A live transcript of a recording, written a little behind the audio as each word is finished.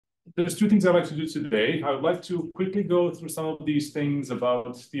there's two things I'd like to do today. I would like to quickly go through some of these things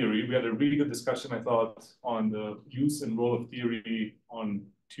about theory. We had a really good discussion, I thought, on the use and role of theory on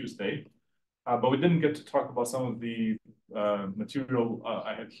Tuesday. But we didn't get to talk about some of the material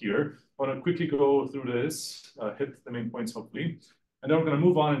I had here. I want to quickly go through this, hit the main points, hopefully. And then we're going to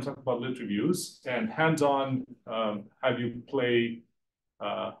move on and talk about lit reviews and hands-on, have you play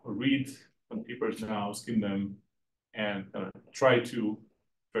or read some papers now, skim them, and try to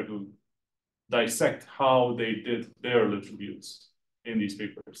dissect how they did their lit reviews in these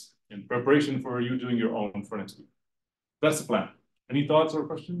papers in preparation for you doing your own for next week. That's the plan. Any thoughts or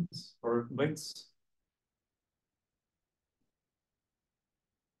questions or complaints?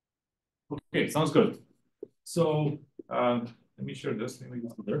 Okay, sounds good. So let me share this. Let me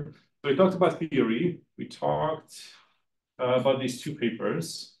go there. So we talked about theory. We talked about these two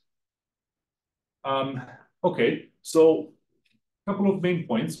papers. Okay, so a couple of main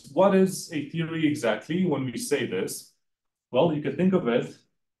points. What is a theory exactly when we say this? Well, you can think of it.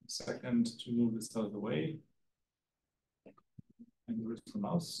 A second to move this out of the way. And where's the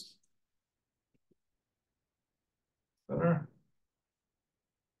mouse? Better.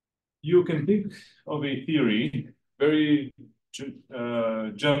 You can think of a theory very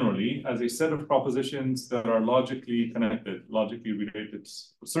generally as a set of propositions that are logically connected, logically related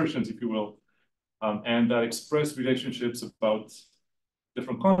assertions, if you will, and that express relationships about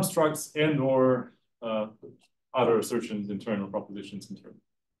different constructs and or other assertions in turn or propositions in turn.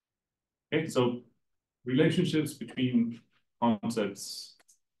 Okay, so relationships between concepts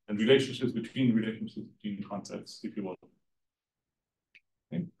and relationships between concepts, if you will.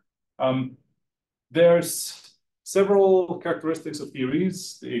 Okay. There's several characteristics of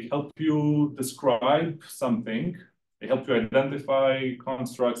theories. They help you describe something. They help you identify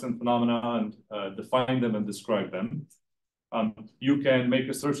constructs and phenomena and define them and describe them. You can make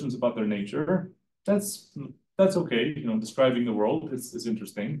assertions about their nature. That's okay. You know, describing the world is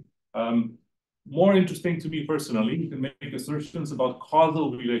interesting. More interesting to me personally, you can make assertions about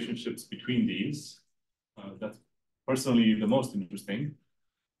causal relationships between these. That's personally the most interesting.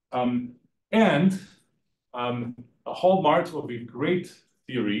 And a hallmark of a great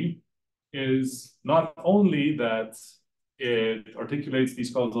theory is not only that it articulates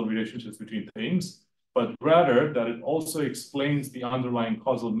these causal relationships between things, but rather that it also explains the underlying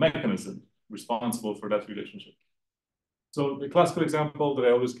causal mechanism responsible for that relationship. So the classical example that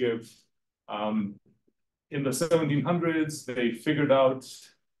I always give, in the 1700s, they figured out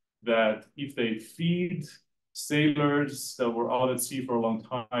that if they feed sailors that were out at sea for a long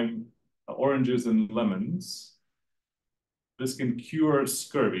time oranges and lemons, this can cure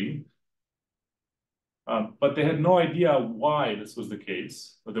scurvy. But they had no idea why this was the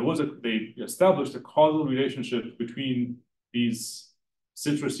case. But they established a causal relationship between these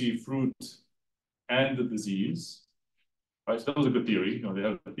citrusy fruit and the disease. Right, so that was a good theory. You know, they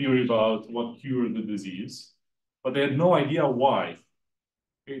had a theory about what cured the disease, but they had no idea why.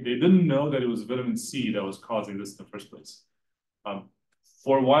 Okay? They didn't know that it was vitamin C that was causing this in the first place.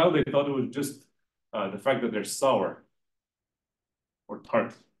 For a while, they thought it was just the fact that they're sour or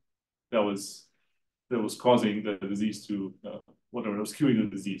tart that was causing the disease to whatever was curing the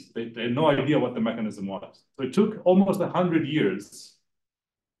disease. They had no idea what the mechanism was. So it took almost 100 years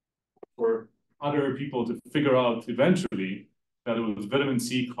for other people to figure out eventually that it was vitamin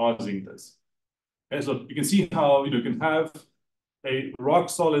C causing this. And so you can see how you can have a rock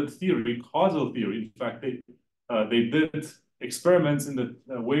solid theory, causal theory. In fact, they did experiments in the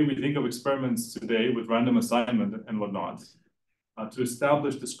way we think of experiments today with random assignment and whatnot to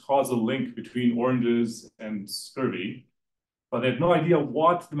establish this causal link between oranges and scurvy. But they had no idea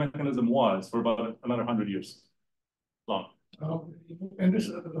what the mechanism was for about another 100 years long. And this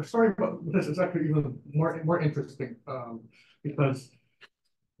the story about this is actually even more interesting because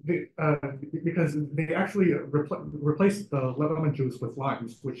they actually replaced the lemon juice with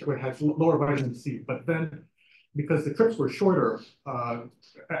limes, which has lower vitamin C. But then, because the trips were shorter,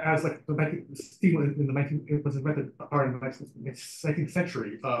 as like the steam in the 19th was invented in the 19th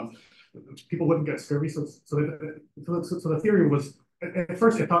century, people wouldn't get scurvy. So the theory was at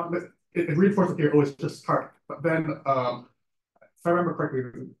first it thought that it reinforced the theory. Oh, it's just tart. But then, if I remember correctly,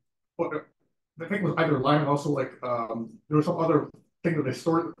 I think it was either lime and also like there was some other thing that they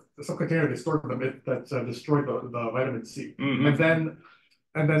stored, some container they stored them in that destroyed the vitamin C. Mm-hmm.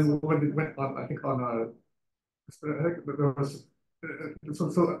 And then when it went on, I think there was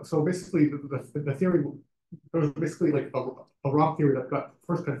so basically the theory, there was basically like a wrong theory that got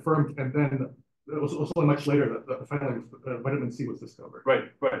first confirmed, and then it was only much later that finally vitamin C was discovered.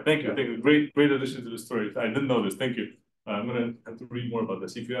 Right. Thank you. Yeah. Thank you. Great addition to the story. I didn't know this. Thank you. I'm going to have to read more about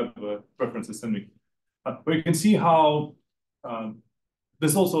this. If you have preferences, send me. But you can see how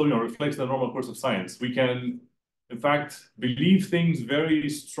this also, reflects the normal course of science. We can, in fact, believe things very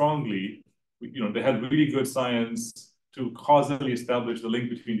strongly. They had really good science to causally establish the link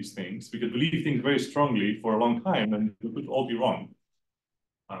between these things. We could believe things very strongly for a long time, and it would all be wrong.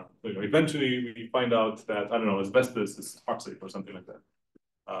 Eventually, we find out that, I don't know, asbestos is toxic or something like that.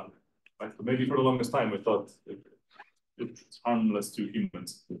 Maybe for the longest time, we thought it's harmless to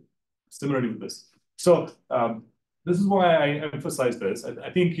humans. Similarly with this. So this is why I emphasize this. I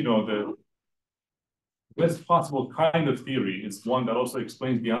think, the best possible kind of theory is one that also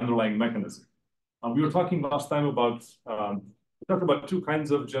explains the underlying mechanism. We were talking last time about, we talked about two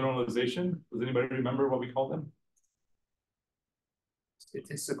kinds of generalization. Does anybody remember what we call them?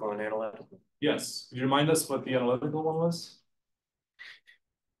 Statistical and analytical. Yes. Could you remind us what the analytical one was?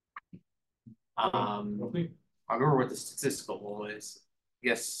 I remember what the statistical one was.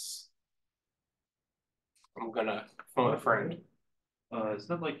 Yes. I'm gonna phone a friend. It's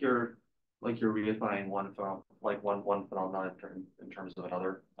not like you're redefining one phenomenon in terms of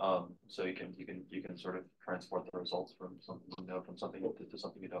another. So you can sort of transport the results from something you know from something to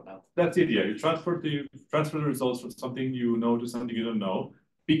something you don't know. That's it. Yeah, you transfer the results from something you know to something you don't know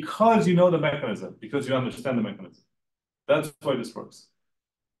because you know the mechanism, because you understand the mechanism. That's why this works.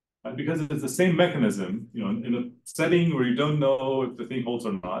 And because it's the same mechanism, in a setting where you don't know if the thing holds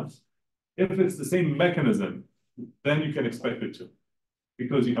or not, if it's the same mechanism, then you can expect it to,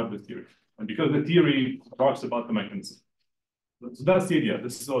 because you have the theory. And because the theory talks about the mechanism. So that's the idea.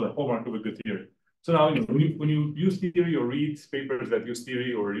 This is all the hallmark of a good theory. So now, when you use theory or read papers that use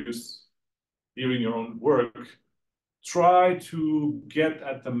theory or use theory in your own work, try to get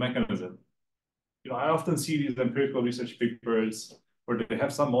at the mechanism. I often see these empirical research papers where they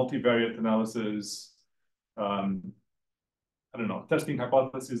have some multivariate analysis, I don't know, testing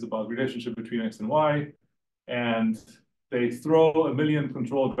hypotheses about relationship between X and Y, and they throw a million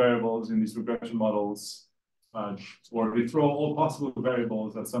controlled variables in these regression models, or they throw all possible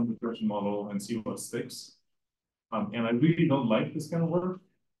variables at some regression model and see what sticks. And I really don't like this kind of work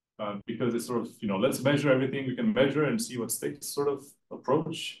because it's sort of, let's measure everything we can measure and see what sticks sort of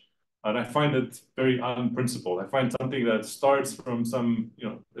approach. And I find it very unprincipled. I find something that starts from some,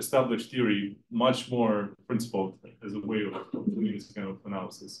 established theory much more principled as a way of doing this kind of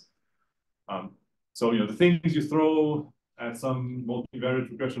analysis. So, the things you throw at some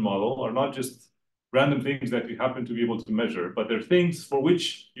multivariate regression model are not just random things that you happen to be able to measure, but they're things for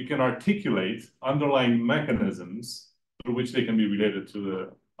which you can articulate underlying mechanisms through which they can be related to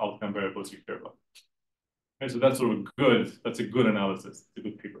the outcome variables you care about. Okay, so that's sort of that's a good analysis, it's a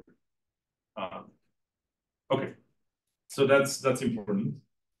good paper. Okay, so that's important.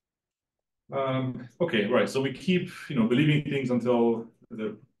 Okay, right. So we keep, believing things until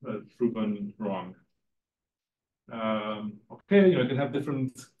they're proven wrong. Okay, you can have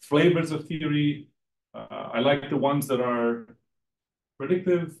different flavors of theory. I like the ones that are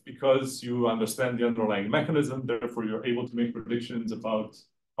predictive because you understand the underlying mechanism. Therefore, you're able to make predictions about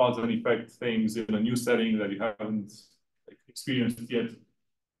cause and effect things in a new setting that you haven't experienced yet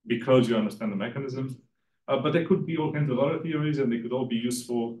because you understand the mechanism. But there could be all kinds of other theories, and they could all be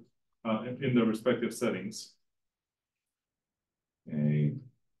useful in their respective settings. Okay.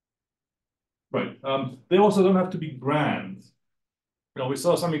 Right. They also don't have to be grand. We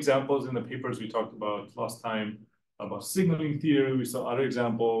saw some examples in the papers we talked about last time about signaling theory. We saw other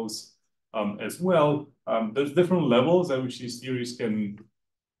examples as well. There's different levels at which these theories can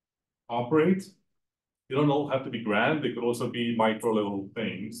operate. They don't all have to be grand. They could also be micro level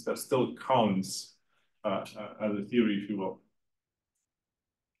things that still counts as a theory, if you will.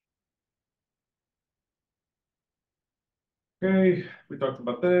 Okay, we talked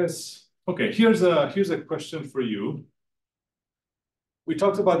about this. Okay, here's a question for you. We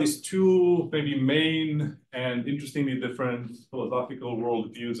talked about these two maybe main and interestingly different philosophical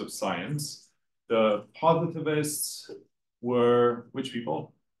worldviews of science. The positivists were which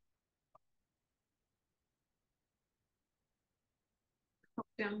people?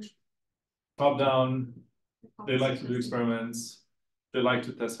 Top down. They like to do experiments. They like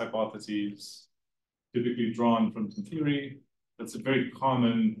to test hypotheses, typically drawn from some theory. That's a very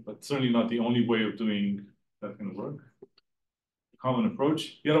common, but certainly not the only way of doing that kind of work. Common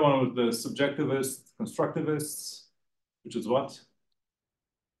approach. The other one was the subjectivist constructivists, which is what?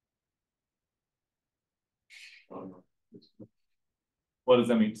 What does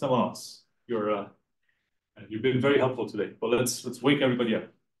that mean? Someone else. You've been very helpful today. But let's wake everybody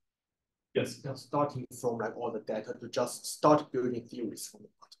up. Yes. Starting from all the data to just start building theories from the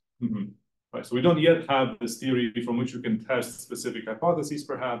bottom. right? So we don't yet have this theory from which we can test specific hypotheses,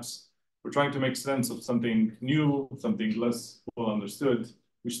 perhaps. We're trying to make sense of something new, something less well understood.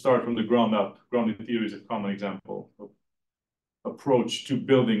 We start from the ground up. Grounded theory is a common example of approach to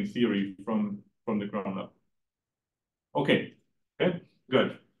building theory from the ground up. Okay, good.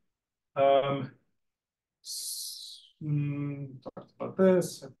 Talked about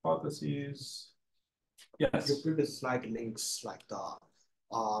this, hypotheses. Yes. Your previous slide links like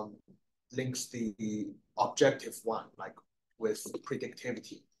links the objective one, like with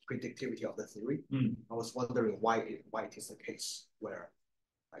predictivity of the theory. I was wondering why it is the case where,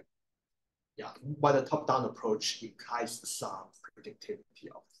 like, why the top-down approach implies some predictivity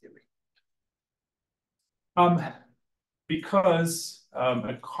of theory. Because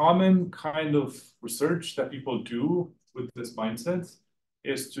a common kind of research that people do with this mindset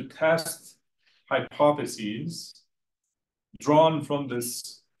is to test hypotheses drawn from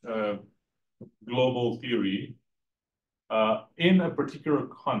this global theory in a particular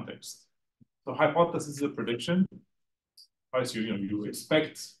context. So hypothesis is a prediction. Right? So you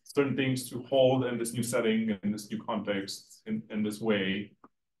expect certain things to hold in this new setting, in this new context, in this way,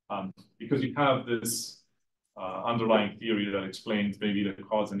 because you have this underlying theory that explains maybe the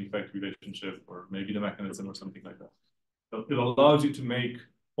cause and effect relationship, or maybe the mechanism or something like that. So it allows you to make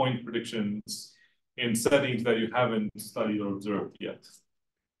point predictions in settings that you haven't studied or observed yet.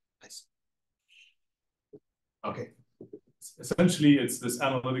 Okay. Essentially, it's this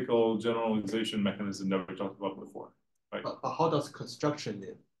analytical generalization mechanism that we talked about before, right? But how does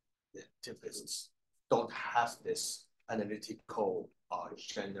constructionists don't have this analytical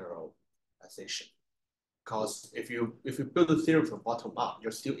generalization? Because if you build a theory from bottom up,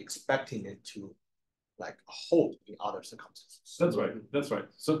 you're still expecting it to like hold in other circumstances. That's right. That's right.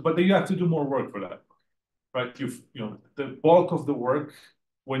 So, but then you have to do more work for that, right? The bulk of the work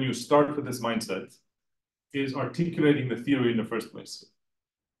when you start with this mindset is articulating the theory in the first place.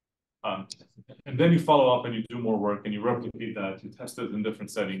 And then you follow up and you do more work and you replicate that, you test it in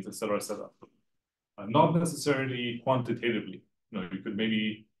different settings, et cetera, et cetera. Not necessarily quantitatively. You could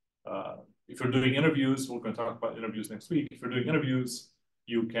maybe, if you're doing interviews, we're going to talk about interviews next week. If you're doing interviews,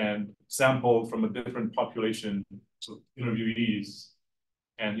 you can sample from a different population, so interviewees,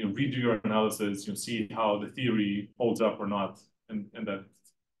 and redo your analysis, see how the theory holds up or not in that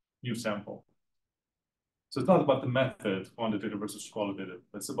new sample. So it's not about the method, quantitative versus qualitative.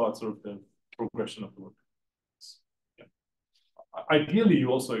 It's about sort of the progression of the work. Yeah. Ideally, you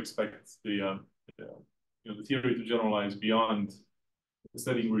also expect the theory to generalize beyond the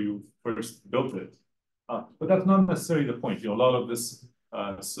setting where you first built it. But that's not necessarily the point. A lot of this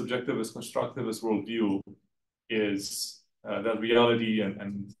subjectivist, constructivist worldview is that reality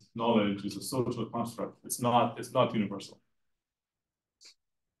and knowledge is a social construct. It's not universal.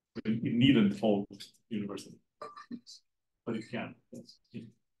 It needn't hold universally, but it can. Yes.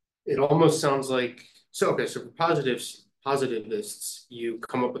 It almost sounds like, so for positivists, you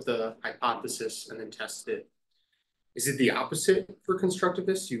come up with a hypothesis and then test it. Is it the opposite for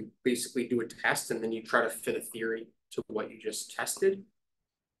constructivists? You basically do a test and then you try to fit a theory to what you just tested?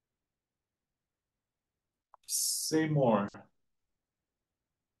 Say more.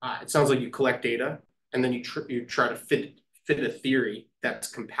 It sounds like you collect data and then you try to fit a theory that's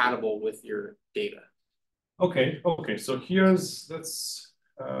compatible with your data. Okay. So let's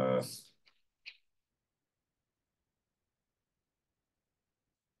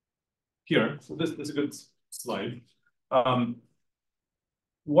here. So this is a good slide.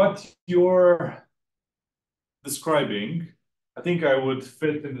 What you're describing, I think I would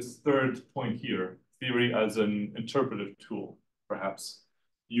fit in this third point here, theory as an interpretive tool, perhaps.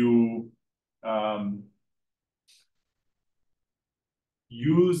 You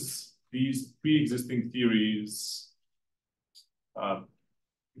use these pre-existing theories, try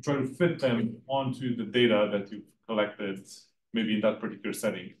to fit them onto the data that you've collected, maybe in that particular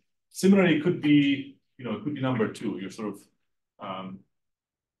setting. Similarly, it could be number two. You're sort of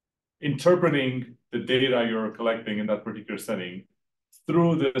interpreting the data you're collecting in that particular setting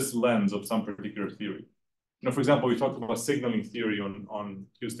through this lens of some particular theory. For example, we talked about signaling theory on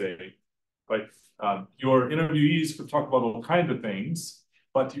Tuesday, right? Your interviewees could talk about all kinds of things,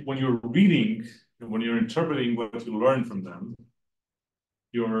 but when you're reading, when you're interpreting what you learn from them,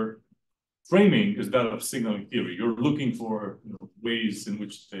 your framing is that of signaling theory. You're looking for ways in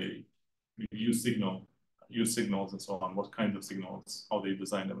which they use signals and so on, what kind of signals, how they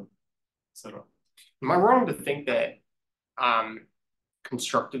design them, etc. Am I wrong to think that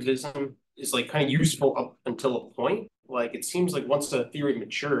constructivism is like kind of useful up until a point? Like it seems like once a theory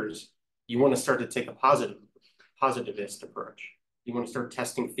matures, you want to start to take a positivist approach. You want to start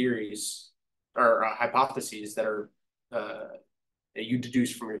testing theories or hypotheses that are that you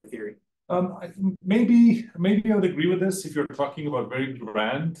deduce from your theory? Maybe I would agree with this if you're talking about very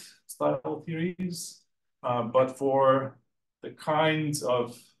grand style theories, but for the kinds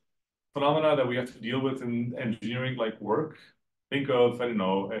of phenomena that we have to deal with in engineering like work, think of, I don't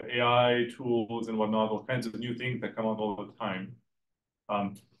know, AI tools and whatnot, all kinds of new things that come out all the time.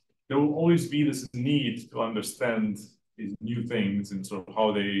 There will always be this need to understand these new things and sort of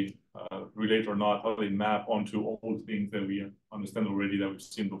how they relate or not, how they map onto old things that we understand already that we've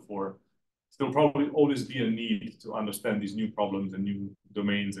seen before. So there'll probably always be a need to understand these new problems and new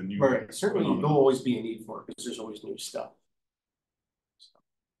domains and new. Right. Certainly, there'll always be a need for it because there's always new stuff.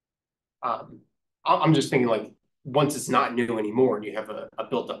 I'm just thinking like once it's not new anymore and you have a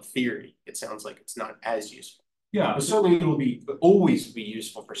built-up theory, it sounds like it's not as useful. Yeah, but certainly it'll always be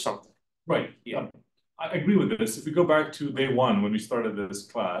useful for something. Right. Yeah, I agree with this. If we go back to day one when we started this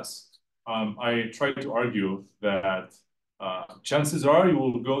class, I tried to argue that chances are you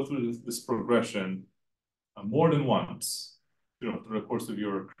will go through this progression more than once, through the course of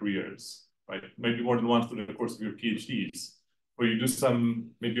your careers, right? Maybe more than once through the course of your PhDs, where you do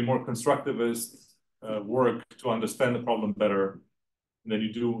some maybe more constructivist work to understand the problem better, and then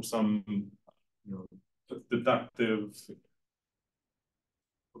you do some, deductive,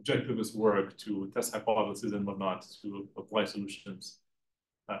 objectivist work to test hypotheses and whatnot to apply solutions,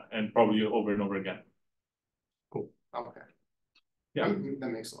 and probably over and over again. Cool. Okay. Yeah, that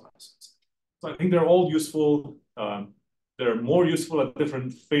makes a lot of sense. So I think they're all useful. They're more useful at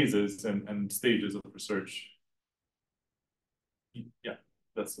different phases and stages of research. Yeah,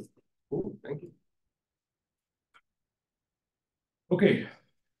 that's it. Cool. Thank you. Okay.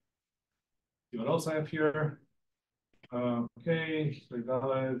 See what else I have here. Okay,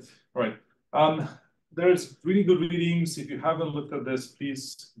 valid. All right. There's really good readings. If you haven't looked at this,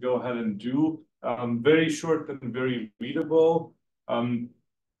 please go ahead and do. Very short and very readable. The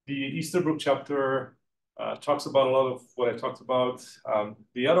Easterbrook chapter talks about a lot of what I talked about.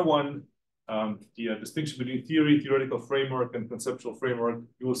 The other one, the distinction between theory, theoretical framework, and conceptual framework,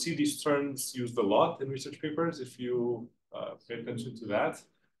 you will see these terms used a lot in research papers if you pay attention to that.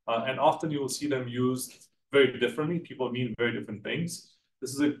 And often you will see them used very differently. People mean very different things.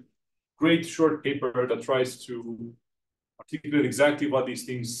 This is a great short paper that tries to articulate exactly what these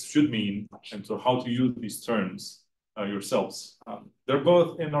things should mean and so how to use these terms yourselves. They're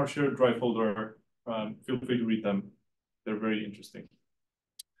both in our shared drive folder. Feel free to read them. They're very interesting.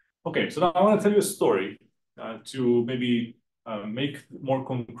 Okay, so now I want to tell you a story to maybe make more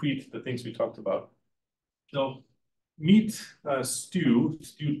concrete the things we talked about. So meet Stu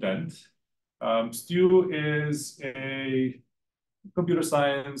Dent. Stu is a computer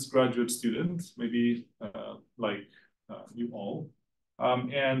science graduate student, maybe like you all.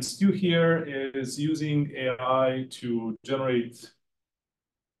 And Stu here is using AI to generate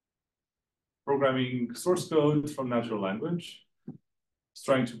programming source code from natural language. He's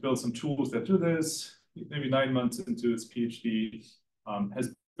trying to build some tools that do this. Maybe 9 months into his PhD,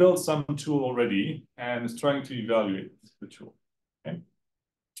 has built some tool already and is trying to evaluate the tool. Okay.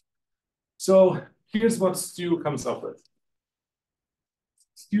 So here's what Stu comes up with.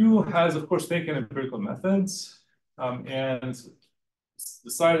 Stu has, of course, taken empirical methods and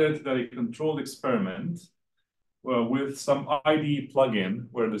decided that a controlled experiment with some ID plugin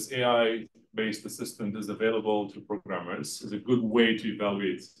where this AI-based assistant is available to programmers is a good way to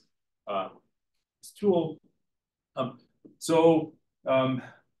evaluate this tool.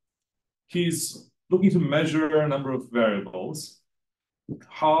 He's looking to measure a number of variables.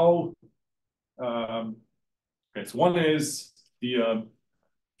 How? Okay, so one is the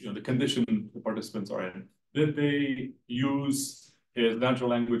the condition the participants are in. Did they use his natural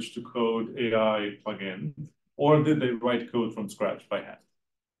language to code AI plugin, or did they write code from scratch by hand?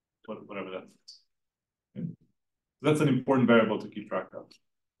 Whatever that is. Okay. That's an important variable to keep track of.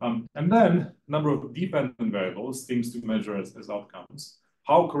 And then a number of dependent variables, things to measure as outcomes.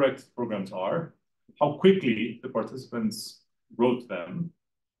 How correct programs are, how quickly the participants wrote them,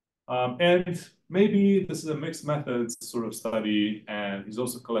 and maybe this is a mixed methods sort of study, and he's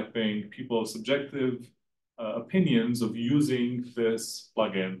also collecting people's subjective opinions of using this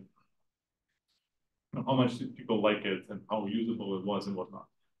plugin, how much did people like it, and how usable it was and whatnot.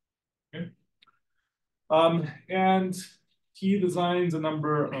 Okay. And he designs a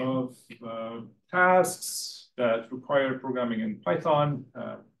number of tasks that require programming in Python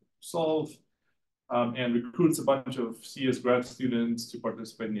to solve, and recruits a bunch of CS grad students to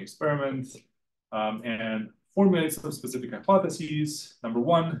participate in the experiment, and formulates some specific hypotheses. Number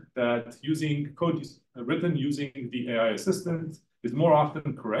one, that using code written using the AI assistant is more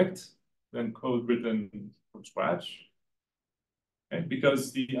often correct than code written from scratch. Okay,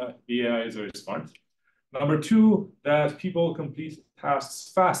 because the AI is very smart. Number two, that people complete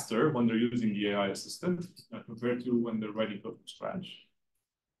tasks faster when they're using the AI assistant compared to when they're writing code from scratch.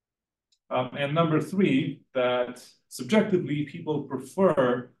 And number three, that subjectively people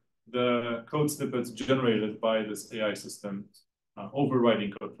prefer the code snippets generated by this AI system over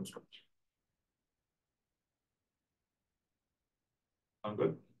writing code from scratch. Sound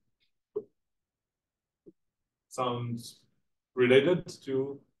good? Sounds related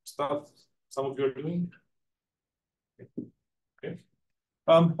to stuff some of you are doing? Okay.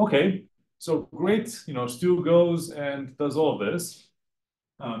 Okay. So great, Stu goes and does all this,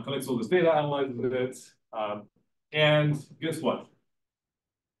 collects all this data, analyzes it, and guess what?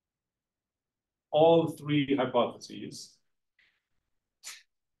 All three hypotheses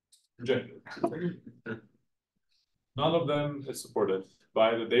rejected. None of them is supported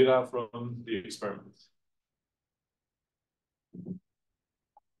by the data from the experiment.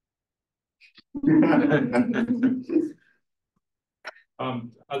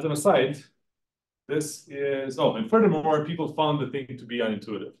 As an aside, this is, and furthermore, people found the thing to be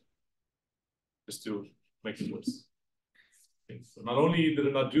unintuitive, just to make it worse. Okay, so not only did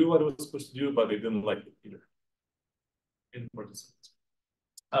it not do what it was supposed to do, but they didn't like it either. Important.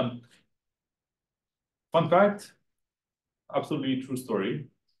 Fun fact, absolutely true story.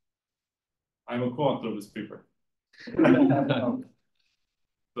 I'm a co-author of this paper.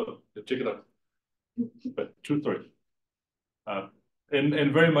 So check it out. But true story.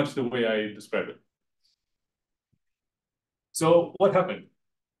 And very much the way I describe it. So what happened?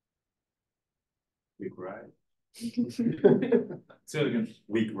 We cried. Say it again.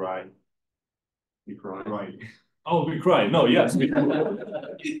 We cried. We cried. Right. Oh, we cried. No, yes,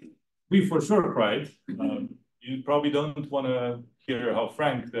 we for sure cried. You probably don't want to hear how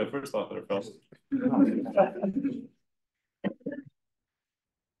Frank, the first author, felt.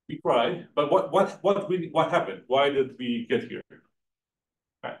 We cried, but what happened? Why did we get here?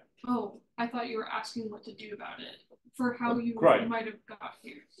 Right. Oh, I thought you were asking what to do about it, for how you might have got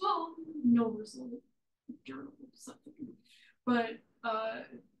here. Well, no result, journal, something. But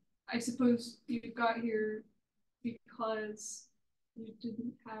I suppose you got here because you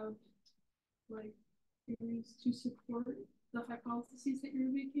didn't have like theories to support the hypotheses that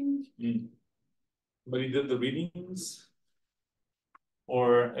you're making. But he did the readings,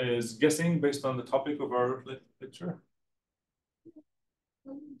 or is guessing based on the topic of our lecture?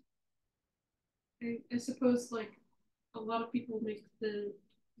 I suppose like a lot of people make the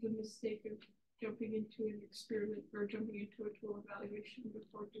mistake of jumping into an experiment or jumping into a tool evaluation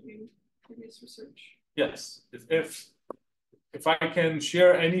before doing previous research. Yes, if I can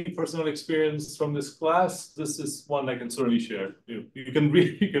share any personal experience from this class, this is one I can certainly share. You can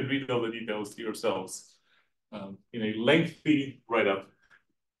read all the details to yourselves in a lengthy write-up.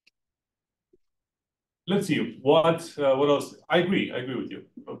 Let's see what else. I agree with you,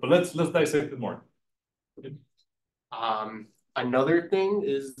 but let's dissect it more. Another thing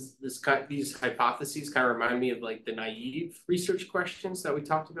is these hypotheses kind of remind me of like the naive research questions that we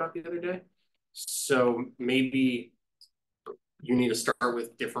talked about the other day. So maybe you need to start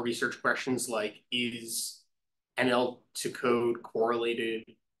with different research questions like, is NL to code correlated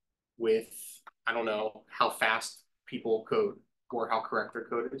with, I don't know, how fast people code or how correct their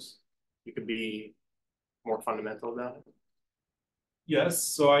code is? You could be more fundamental about it. Yes,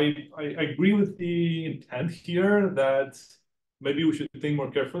 so I agree with the intent here that maybe we should think more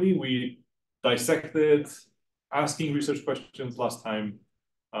carefully. We dissected asking research questions last time.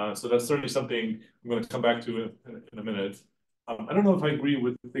 So that's certainly something I'm going to come back to in a minute. I don't know if I agree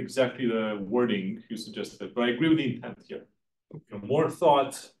with exactly the wording you suggested, but I agree with the intent here. More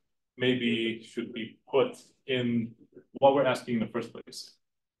thought maybe should be put in what we're asking in the first place.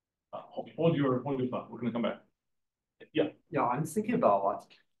 Hold your thought. We're going to come back. Yeah. Yeah, I'm thinking about what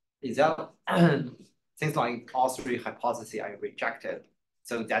is that things like all three hypotheses I rejected.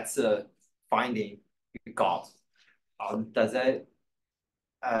 So that's a finding you got. Does it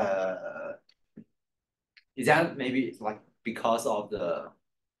is that maybe like because of the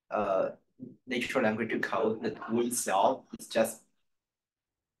natural language code, the tool itself is just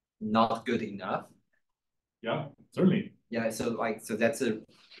not good enough? Yeah, certainly. Yeah, so that's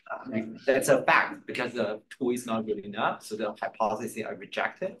a fact because the tool is not good enough. So the hypothesis I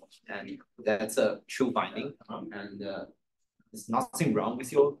rejected, and that's a true finding. And there's nothing wrong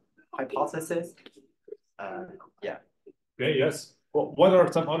with your hypothesis. Yeah. Okay. Yes. Well, what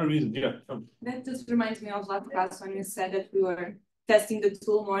are some other reasons? Yeah. That just reminds me of last class when you said that we were testing the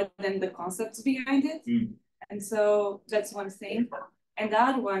tool more than the concepts behind it. And so that's one thing. And the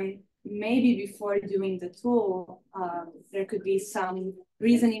other one maybe before doing the tool, there could be some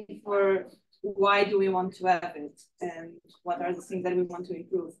reasoning for why do we want to have it and what are the things that we want to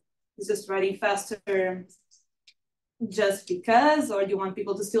improve. Is just writing faster just because, or do you want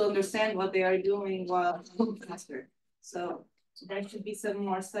people to still understand what they are doing while faster? So there should be some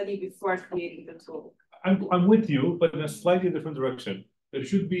more study before creating the tool. I'm with you, but in a slightly different direction. There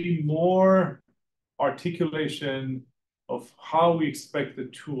should be more articulation of how we expect the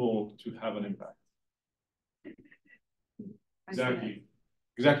tool to have an impact.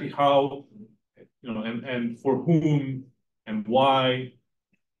 Exactly how, and for whom and why,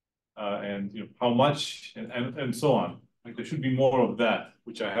 and how much and so on. Like there should be more of that,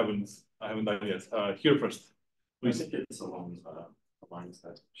 which I haven't done yet. Here first, please. I think it's along the lines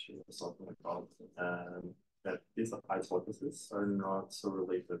that she was talking about, that these hypotheses are not so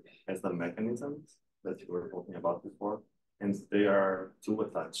related as the mechanisms that you were talking about before, and they are too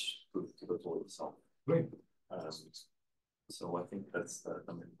attached to the tool itself. Right. So I think that's the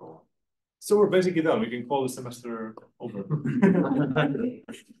main goal. So we're basically done. We can call the semester over.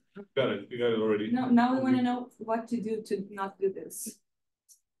 Got it. You got it already. No, now we want to know what to do to not do this.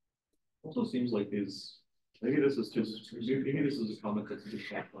 Also seems like maybe this is a comment that's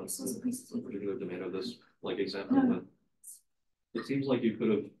just on a particular domain of this example, but it seems like you could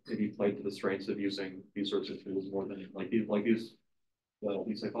have maybe played to the strengths of using these sorts of tools more than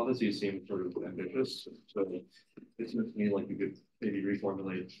these hypotheses seem sort of ambitious. So it seems to me like you could maybe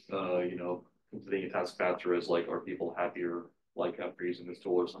reformulate, completing a task faster as are people happier after using this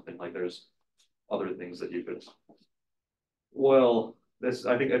tool or something. There's other things that you could. Well,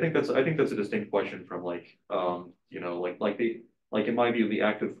 I think that's a distinct question from in my view the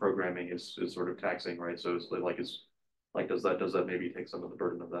active programming is sort of taxing, right? So it's does that maybe take some of the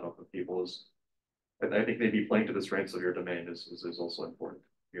burden of that off of people? I think maybe playing to the strengths of your domain is also important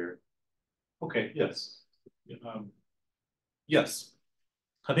here. Okay. Yes. Yes.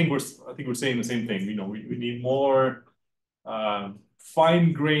 I think we're saying the same thing. We need more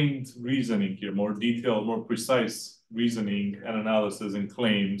fine-grained reasoning here, more detailed, more precise reasoning and analysis and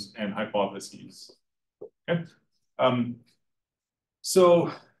claims and hypotheses. Okay.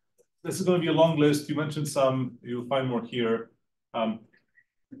 So this is going to be a long list. You mentioned some. You'll find more here.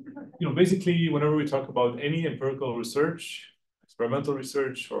 Basically, whenever we talk about any empirical research, experimental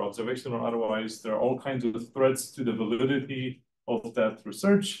research or observational or otherwise, there are all kinds of threats to the validity of that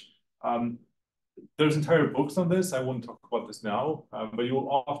research. There's entire books on this. I won't talk about this now, but you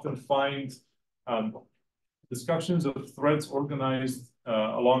will often find discussions of threats organized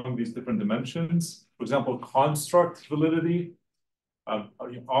along these different dimensions. For example, construct validity.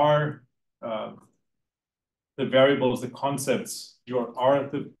 Are the variables, the concepts,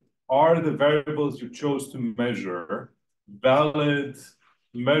 are the variables you chose to measure valid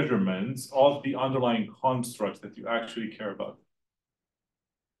measurements of the underlying constructs that you actually care about?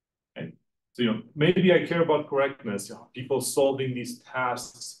 Okay. So, maybe I care about correctness, people solving these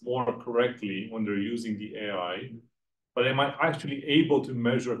tasks more correctly when they're using the AI, but am I actually able to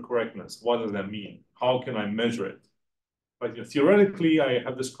measure correctness? What does that mean? How can I measure it? But theoretically, I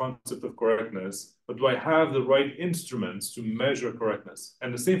have this concept of correctness, but do I have the right instruments to measure correctness?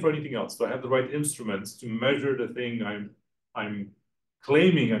 And the same for anything else. Do I have the right instruments to measure the thing I'm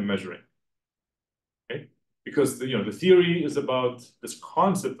claiming I'm measuring? Okay, because the theory is about this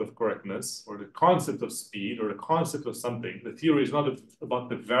concept of correctness or the concept of speed or the concept of something. The theory is not about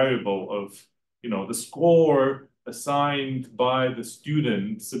the variable of the score assigned by the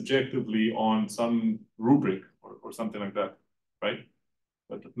student subjectively on some rubric or something like that, right?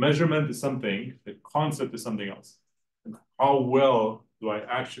 But the measurement is something, the concept is something else. And how well do I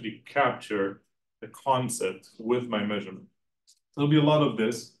actually capture the concept with my measurement? So there'll be a lot of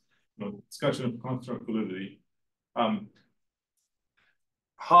this, discussion of construct validity.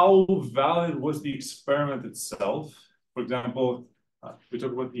 How valid was the experiment itself? For example, we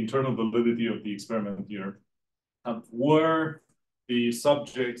talk about the internal validity of the experiment here. Were the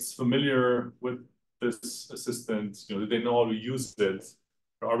subjects familiar with this assistant? Did they know how to use it?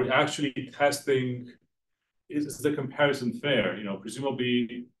 Are we actually testing? Is the comparison fair?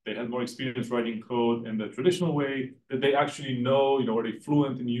 Presumably they had more experience writing code in the traditional way. Did they actually know? Are they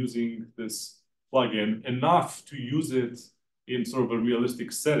fluent in using this plugin enough to use it in sort of a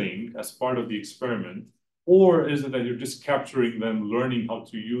realistic setting as part of the experiment? Or is it that you're just capturing them learning how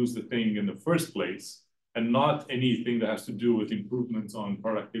to use the thing in the first place and not anything that has to do with improvements on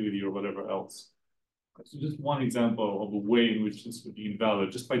productivity or whatever else? So just one example of a way in which this would be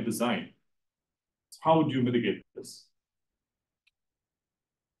invalid just by design. How would you mitigate this?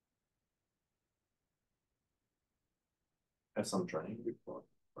 Have some training before.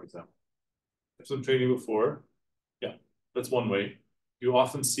 for example. Some training before, yeah, that's one way. You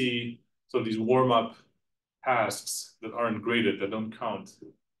often see these warm-up tasks that aren't graded, that don't count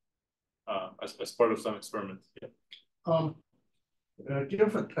as part of some experiment. Yeah. Do you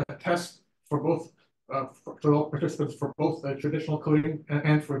have a test for both for all participants for both traditional coding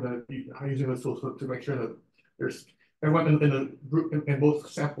and for the using the tools to make sure that there's everyone in the group in both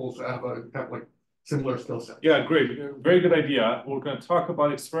samples have like similar skill sets? Yeah, great. Very good idea. We're going to talk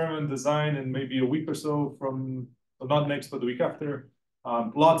about experiment design in maybe a week or so from, not next, but the week after.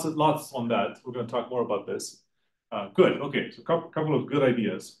 Lots on that. We're going to talk more about this. Good. Okay. So couple of good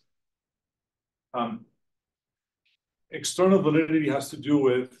ideas. External validity has to do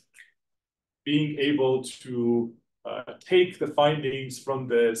with being able to take the findings from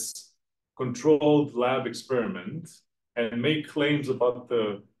this controlled lab experiment and make claims about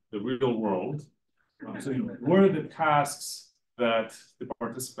the real world. So what are the tasks that the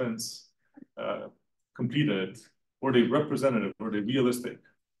participants completed? Were they representative? Were they realistic?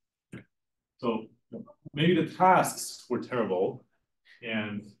 So maybe the tasks were terrible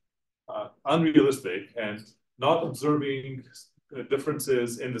and unrealistic, and not observing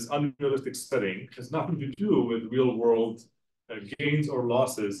differences in this unrealistic setting has nothing to do with real world gains or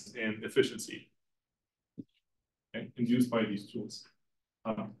losses in efficiency, okay, induced by these tools.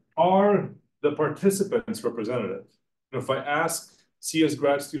 Are the participants representative? If I ask CS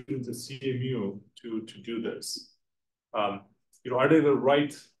grad students at CMU to do this, are they the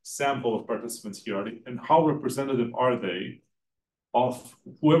right sample of participants here? And how representative are they of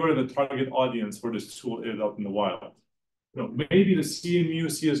whoever the target audience for this tool is out in the wild? Maybe the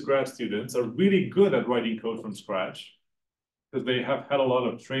CMU CS grad students are really good at writing code from scratch because they have had a lot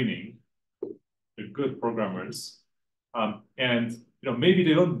of training. They're good programmers. And maybe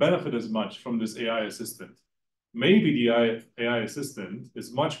they don't benefit as much from this AI assistant. Maybe the AI assistant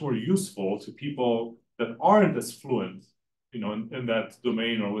is much more useful to people that aren't as fluent, in that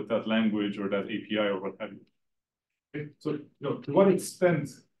domain or with that language or that API or what have you. Okay? So, to what extent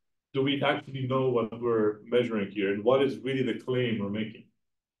do we actually know what we're measuring here, and what is really the claim we're making?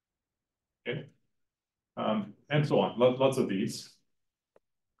 Okay, and so on. Lots of these.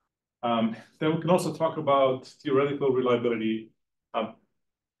 Then we can also talk about theoretical reliability.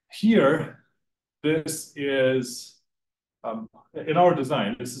 Here, this is, in our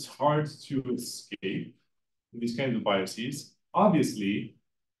design, this is hard to escape these kinds of biases. Obviously,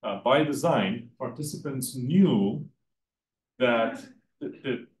 by design, participants knew that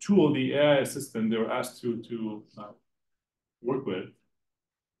the tool, the AI assistant they were asked to work with,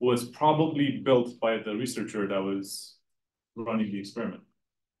 was probably built by the researcher that was running the experiment.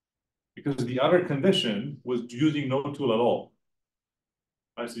 Because the other condition was using no tool at all.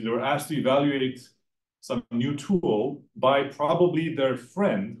 So they were asked to evaluate some new tool by probably their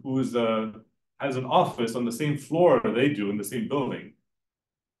friend who is has an office on the same floor they do in the same building.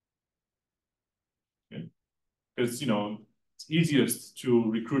 Okay? Because it's easiest to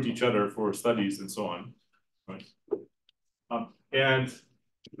recruit each other for studies and so on, right? And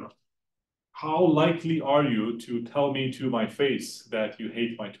how likely are you to tell me to my face that you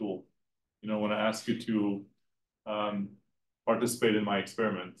hate my tool? When I ask you to participate in my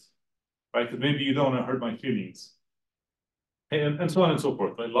experiment, right? Because maybe you don't want to hurt my feelings, and so on and so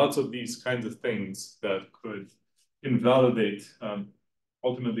forth. Right? Lots of these kinds of things that could invalidate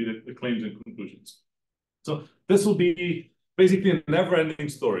ultimately the claims and conclusions. So this will be basically a never-ending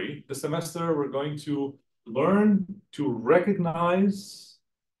story. This semester, we're going to learn to recognize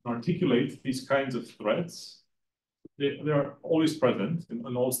and articulate these kinds of threats. They are always present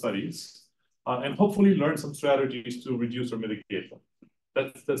in all studies, and hopefully learn some strategies to reduce or mitigate them.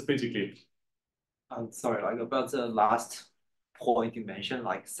 That's basically it. I'm sorry, about the last point you mentioned,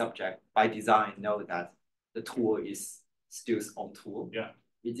 subject by design know that the tool is still its own tool. Yeah.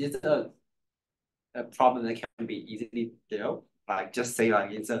 Is it a problem that can be easily dealt? Just say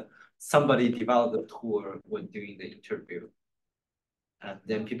it's somebody developed the tool when doing the interview, and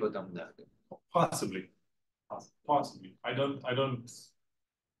then people don't know. Possibly. I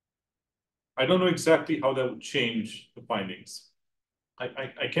don't know exactly how that would change the findings.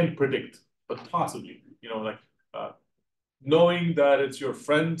 I can't predict, but possibly. Knowing that it's your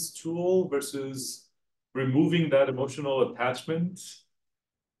friend's tool versus removing that emotional attachment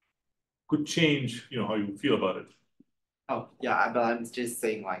could change, how you feel about it. Oh, yeah, but I'm just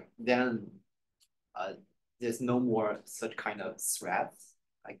saying, then there's no more such kind of threats,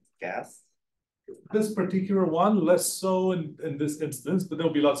 I guess. This particular one, less so in this instance, but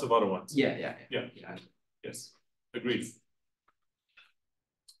there'll be lots of other ones. Yeah. Yes, agreed.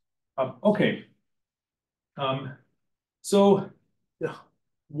 Okay. So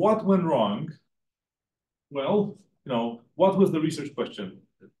what went wrong? Well, what was the research question?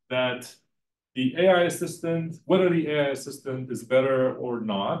 That the AI assistant, whether the AI assistant is better or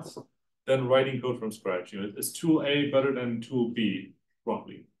not than writing code from scratch. Is tool A better than tool B,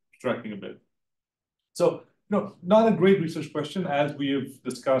 roughly, tracking a bit. So, not a great research question, as we have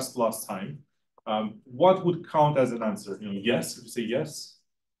discussed last time. What would count as an answer? Yes, if you say yes.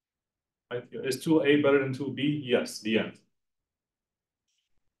 Right? Is tool A better than tool B? Yes, the end.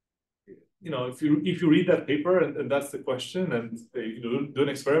 If you read that paper and that's the question, and they do an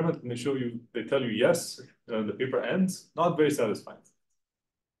experiment and they tell you yes, the paper ends, not very satisfying.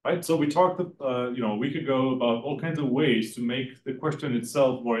 Right? So we talked a week ago about all kinds of ways to make the question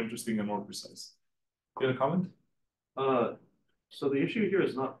itself more interesting and more precise. You have a comment? So the issue here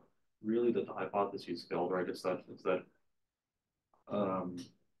is not really that the hypotheses failed, right? It's that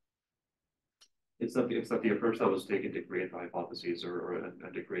the approach that was taken to create the hypotheses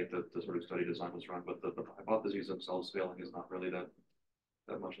and to create the sort of study design was wrong, but the hypotheses themselves failing is not really that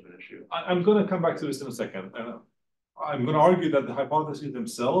much of an issue. I'm going to come back to this in a second. I'm going to argue that the hypotheses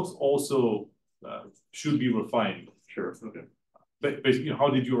themselves also should be refined. Sure. Okay. But basically, how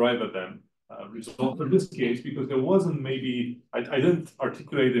did you arrive at them? Result in this case, because there wasn't I didn't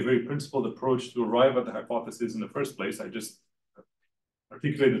articulate a very principled approach to arrive at the hypothesis in the first place. I just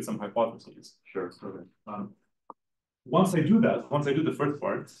articulated some hypotheses. Sure. Okay. Once I do the first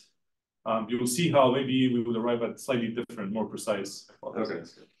part, you will see how maybe we will arrive at slightly different, more precise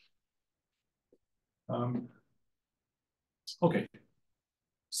hypotheses. Okay. Okay.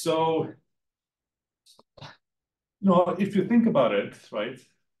 So, if you think about it, right,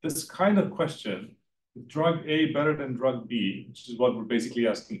 this kind of question, drug A better than drug B, which is what we're basically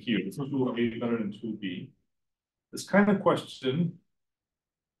asking here, is tool A better than tool B? This kind of question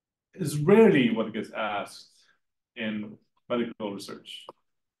is rarely what gets asked in medical research.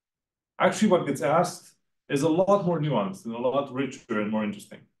 Actually, what gets asked is a lot more nuanced and a lot richer and more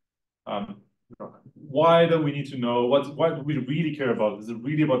interesting. Why do we need to know? Why do we really care about? Is it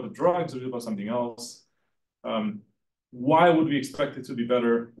really about the drugs or is it about something else? Why would we expect it to be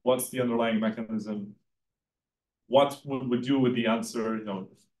better? What's the underlying mechanism? What would we do with the answer?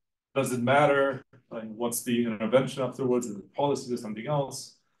 Does it matter? What's the intervention afterwards? Is it policy or something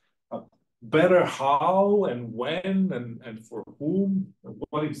else? Better how and when and for whom?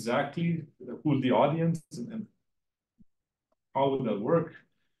 What exactly? Who's the audience and how would that work?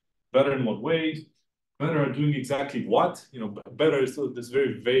 Better in what way? Better at doing exactly what? Better is this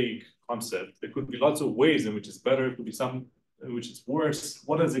very vague concept. There could be lots of ways in which it's better. It could be some in which it's worse.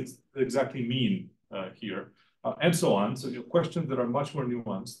 What does it exactly mean here? And so on. So questions that are much more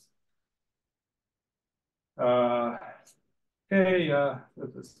nuanced. Hey,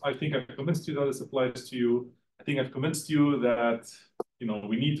 I think I've convinced you that this applies to you. I think I've convinced you that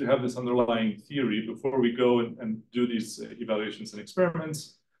we need to have this underlying theory before we go and do these evaluations and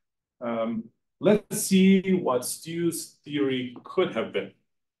experiments. Let's see what Stu's theory could have been.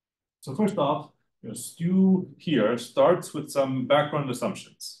 So first off, Stu here starts with some background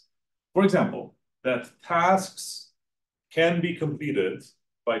assumptions. For example, that tasks can be completed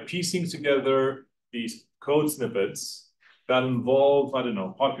by piecing together these code snippets that involve, I don't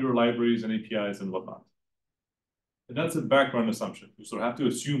know, popular libraries and APIs and whatnot. And that's a background assumption. You sort of have to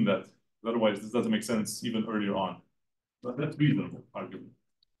assume that, otherwise this doesn't make sense even earlier on. But that's reasonable, arguably.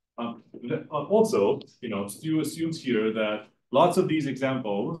 Also, Stu assumes here that lots of these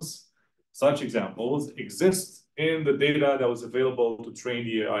examples, such examples, exist in the data that was available to train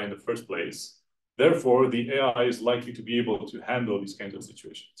the AI in the first place. Therefore, the AI is likely to be able to handle these kinds of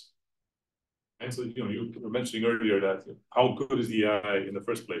situations. And so, you were mentioning earlier that how good is the AI in the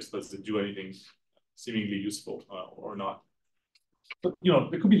first place? Does it do anything seemingly useful or not? But,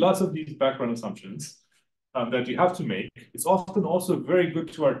 there could be lots of these background assumptions that you have to make. It's often also very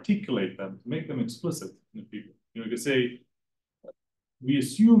good to articulate them, to make them explicit in the people. You can say, we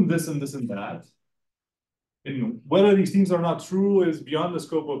assume this and this and that. And whether these things are not true is beyond the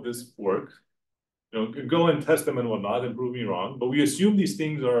scope of this work. Go and test them and whatnot and prove me wrong. But we assume these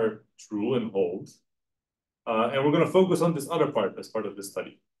things are true and hold. And we're going to focus on this other part as part of this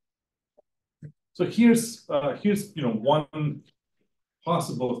study. So here's one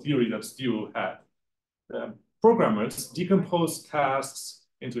possible theory that Stu had. Programmers decompose tasks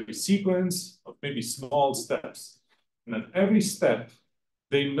into a sequence of maybe small steps. And at every step,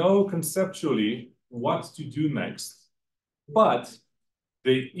 they know conceptually what to do next, but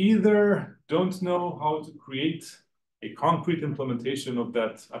they either don't know how to create a concrete implementation of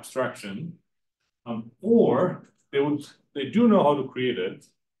that abstraction, or they do know how to create it,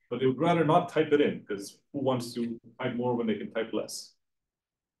 but they would rather not type it in, because who wants to type more when they can type less?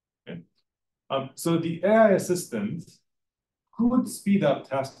 Okay? So the AI assistant could speed up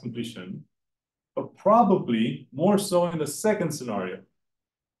task completion, but probably more so in the second scenario.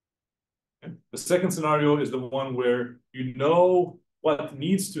 Okay? The second scenario is the one where you know what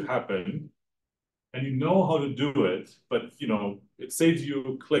needs to happen and you know how to do it, but it saves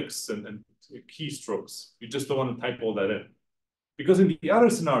you clicks and keystrokes. You just don't want to type all that in. Because in the other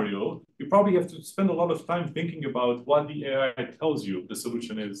scenario, you probably have to spend a lot of time thinking about what the AI tells you the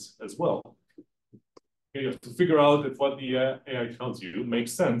solution is as well. Okay, you have to figure out if what the AI tells you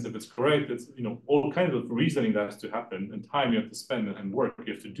makes sense, if it's correct, it's all kinds of reasoning that has to happen and time you have to spend and work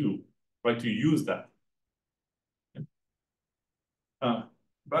you have to do, right, to use that.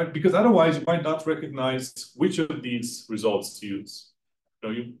 Right, because otherwise you might not recognize which of these results to use.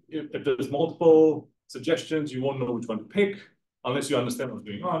 If there's multiple suggestions, you won't know which one to pick unless you understand what's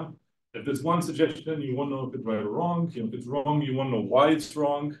going on. If there's one suggestion, you won't know if it's right or wrong. If it's wrong, you won't know why it's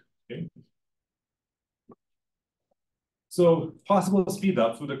wrong. Okay. So possible speed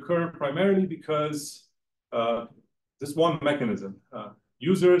ups would occur primarily because this one mechanism.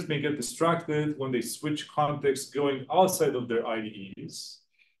 Users may get distracted when they switch context going outside of their IDEs.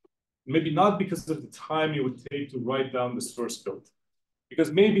 Maybe not because of the time it would take to write down the source code.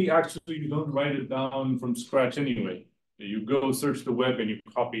 Because maybe actually you don't write it down from scratch anyway. You go search the web and you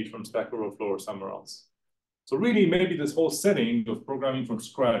copy it from Stack Overflow or somewhere else. So really, maybe this whole setting of programming from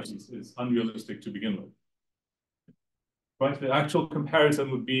scratch is unrealistic to begin with. Right? The actual comparison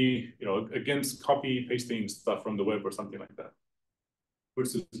would be, against copy pasting stuff from the web or something like that,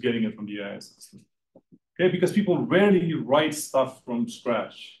 versus getting it from the AI system. Okay, because people rarely write stuff from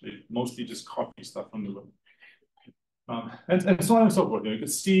scratch. They mostly just copy stuff from the web. And so on and so forth. You can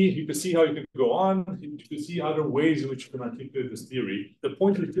see how you can go on. You can see other ways in which you can articulate this theory. The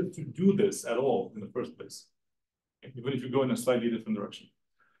point is just to do this at all in the first place, okay? Even if you go in a slightly different direction.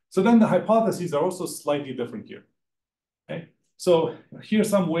 So then the hypotheses are also slightly different here. Okay, so here are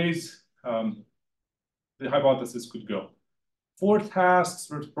some ways the hypothesis could go. For tasks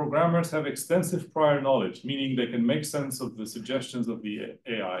where programmers have extensive prior knowledge, meaning they can make sense of the suggestions of the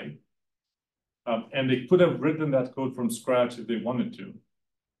AI, and they could have written that code from scratch if they wanted to.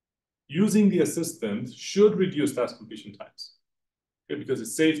 Using the assistant should reduce task completion times, okay, because it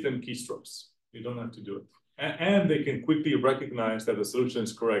saves them keystrokes. You don't have to do it. And they can quickly recognize that the solution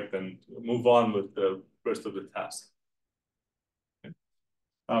is correct and move on with the rest of the task. Okay.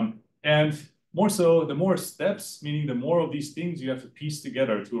 And more so, the more steps, meaning the more of these things you have to piece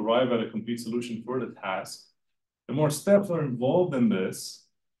together to arrive at a complete solution for the task, the more steps are involved in this,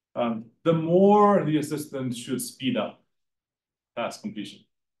 the more the assistant should speed up task completion.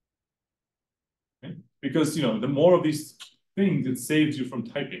 Okay? Because the more of these things, it saves you from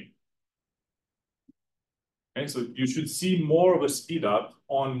typing. Okay, so you should see more of a speed up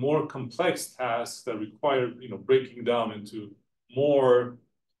on more complex tasks that require breaking down into more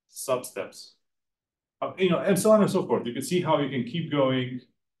sub-steps. And so on and so forth. You can see how you can keep going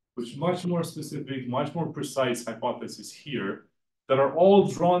with much more specific, much more precise hypotheses here that are all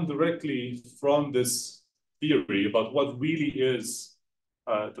drawn directly from this theory about what really is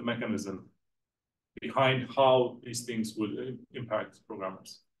the mechanism behind how these things would impact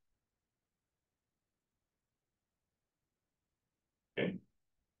programmers. Okay.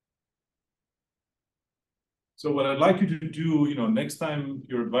 So what I'd like you to do, next time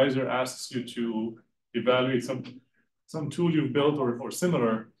your advisor asks you to evaluate some tool you've built or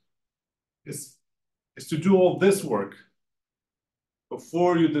similar, is to do all this work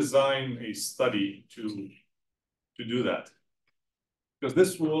before you design a study to do that. Because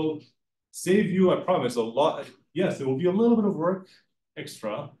this will save you, I promise, a lot. Yes, it will be a little bit of work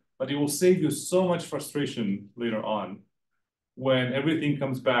extra, but it will save you so much frustration later on when everything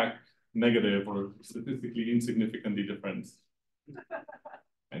comes back negative or statistically insignificantly different.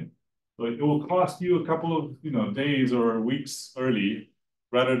 Okay? So it will cost you a couple of days or weeks early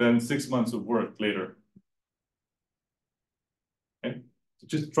rather than 6 months of work later. Okay? So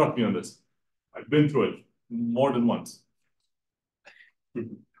just trust me on this. I've been through it more than once.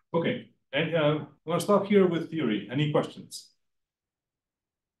 Okay, and I'm going to stop here with theory. Any questions?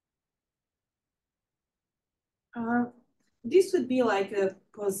 This would be like a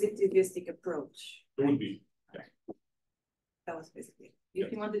positivistic approach. It would be. Yeah. That was basically.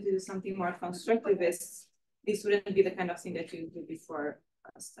 If you wanted to do something more constructivist, this wouldn't be the kind of thing that you do before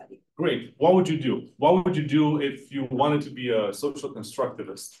a study. Great. What would you do? What would you do if you wanted to be a social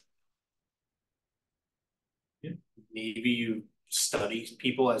constructivist? Yeah. Maybe you study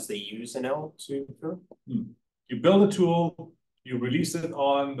people as they use an L04. You build a tool, you release it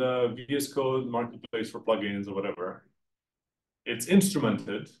on the VS Code marketplace for plugins or whatever. It's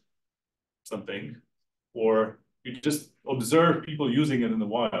instrumented, something, or you just observe people using it in the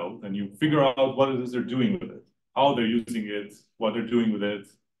wild and you figure out what it is they're doing with it, how they're using it, what they're doing with it.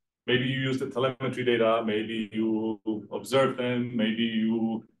 Maybe you use the telemetry data, maybe you observe them, maybe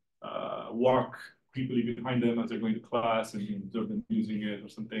you walk creepily behind them as they're going to class and you observe them using it or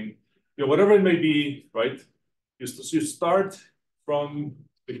something. You know, whatever it may be, right? You start from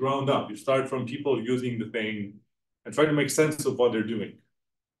the ground up. You start from people using the thing and try to make sense of what they're doing.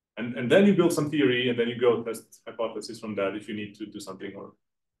 And then you build some theory, and then you go test hypotheses from that if you need to do something or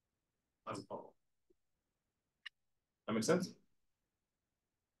as a follow-up. That makes sense?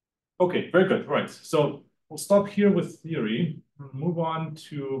 Okay, very good. All right. So we'll stop here with theory. We'll move on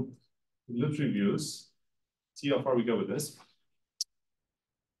to lit reviews. See how far we go with this.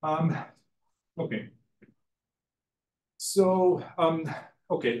 Okay. So,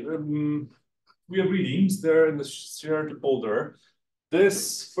 we have readings there in the shared folder.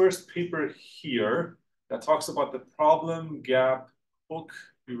 This first paper here that talks about the problem, gap, hook,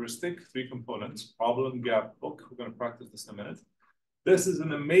 heuristic, 3 components, problem, gap, hook. We're going to practice this in a minute. This is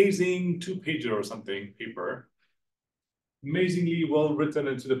an amazing 2-pager or something paper, amazingly well written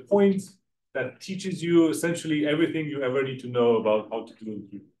and to the point that teaches you essentially everything you ever need to know about how to do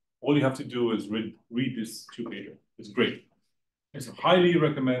it. All you have to do is read this 2-pager. It's great. And so highly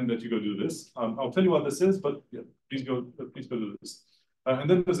recommend that you go do this. I'll tell you what this is, but yeah, please go do this. And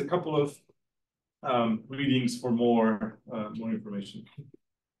then there's a couple of readings for more information.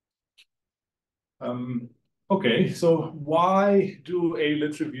 Okay, so why do a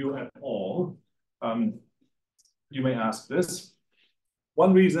lit review at all? You may ask this.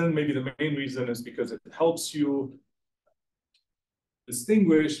 One reason, maybe the main reason, is because it helps you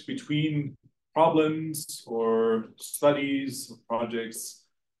distinguish between problems or studies or projects,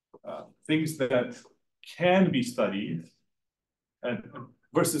 things that can be studied and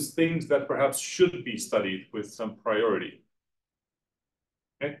versus things that perhaps should be studied with some priority.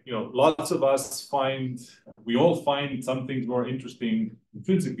 Okay? You know, lots of us we all find some things more interesting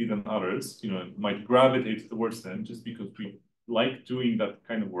intrinsically than others, you know, might gravitate towards them just because we like doing that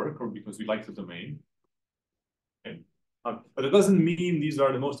kind of work or because we like the domain. Okay? But it doesn't mean these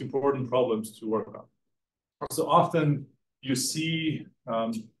are the most important problems to work on. So often you see,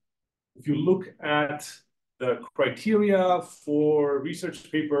 if you look at the criteria for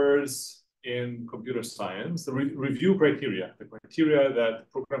research papers in computer science, the review criteria, the criteria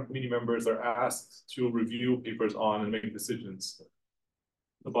that program committee members are asked to review papers on and make decisions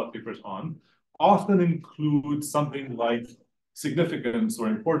about papers on, often include something like significance or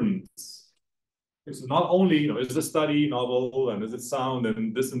importance. So not only, you know, is the study novel and is it sound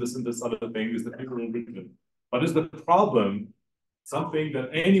and this and this and this other thing, is the paper well written, but is the problem something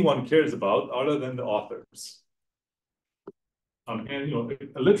that anyone cares about other than the authors? And you know,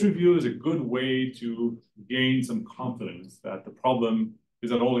 a lit review is a good way to gain some confidence that the problem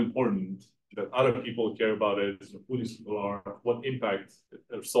is at all important, that other people care about it, who these people are, what impact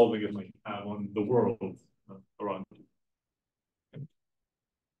solving it might have on the world around you.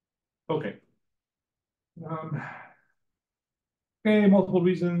 Okay. Okay, multiple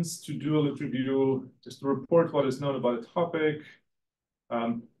reasons to do a lit review, just to report what is known about a topic,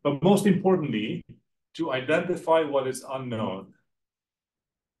 but most importantly, to identify what is unknown.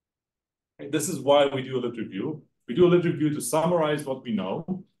 Okay, this is why we do a lit review. We do a lit review to summarize what we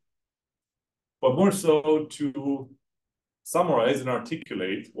know, but more so to summarize and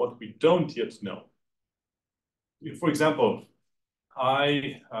articulate what we don't yet know. For example,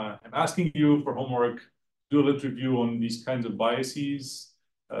 I am asking you for homework, do a lit review on these kinds of biases,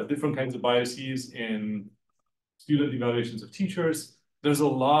 different kinds of biases in student evaluations of teachers. There's a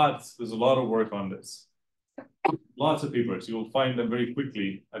lot of work on this. Lots of papers. You will find them very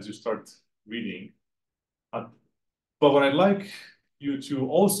quickly as you start reading. But what I'd like you to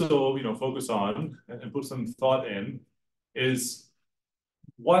also, you know, focus on and put some thought in is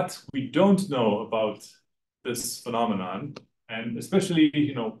what we don't know about this phenomenon, and especially,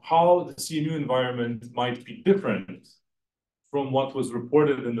 you know, how the CMU environment might be different from what was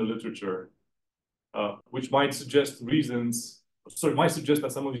reported in the literature, which might suggest might suggest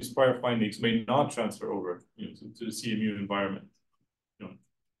that some of these prior findings may not transfer over, you know, to the CMU environment, you know,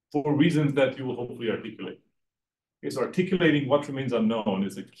 for reasons that you will hopefully articulate. Okay, so articulating what remains unknown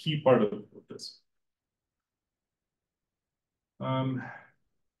is a key part of this.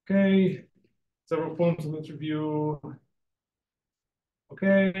 Okay, several forms of interview.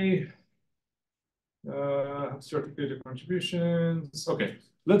 Okay, let's articulate your contributions. Okay,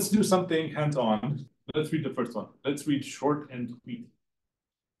 let's do something hands-on. Let's read the first one. Let's read short and sweet.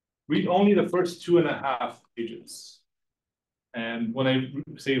 Read only the first 2.5 pages. And when I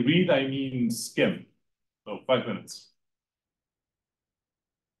say read, I mean skim. So 5 minutes.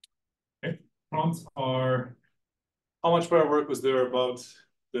 Okay. Prompts are, how much prior work was there about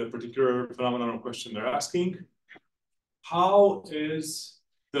the particular phenomenon or question they're asking? How is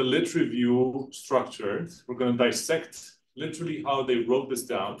the lit review structured? We're going to dissect literally how they wrote this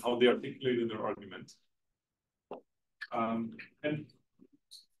down, how they articulated their argument. And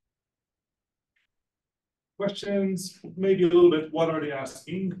questions, maybe a little bit, what are they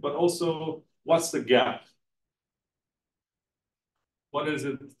asking, but also what's the gap? What is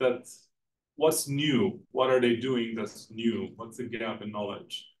it what's new? What are they doing that's new? What's the gap in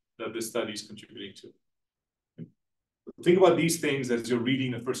knowledge that this study is contributing to? Think about these things as you're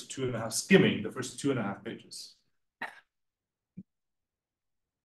reading the first 2.5, skimming the first 2.5 pages.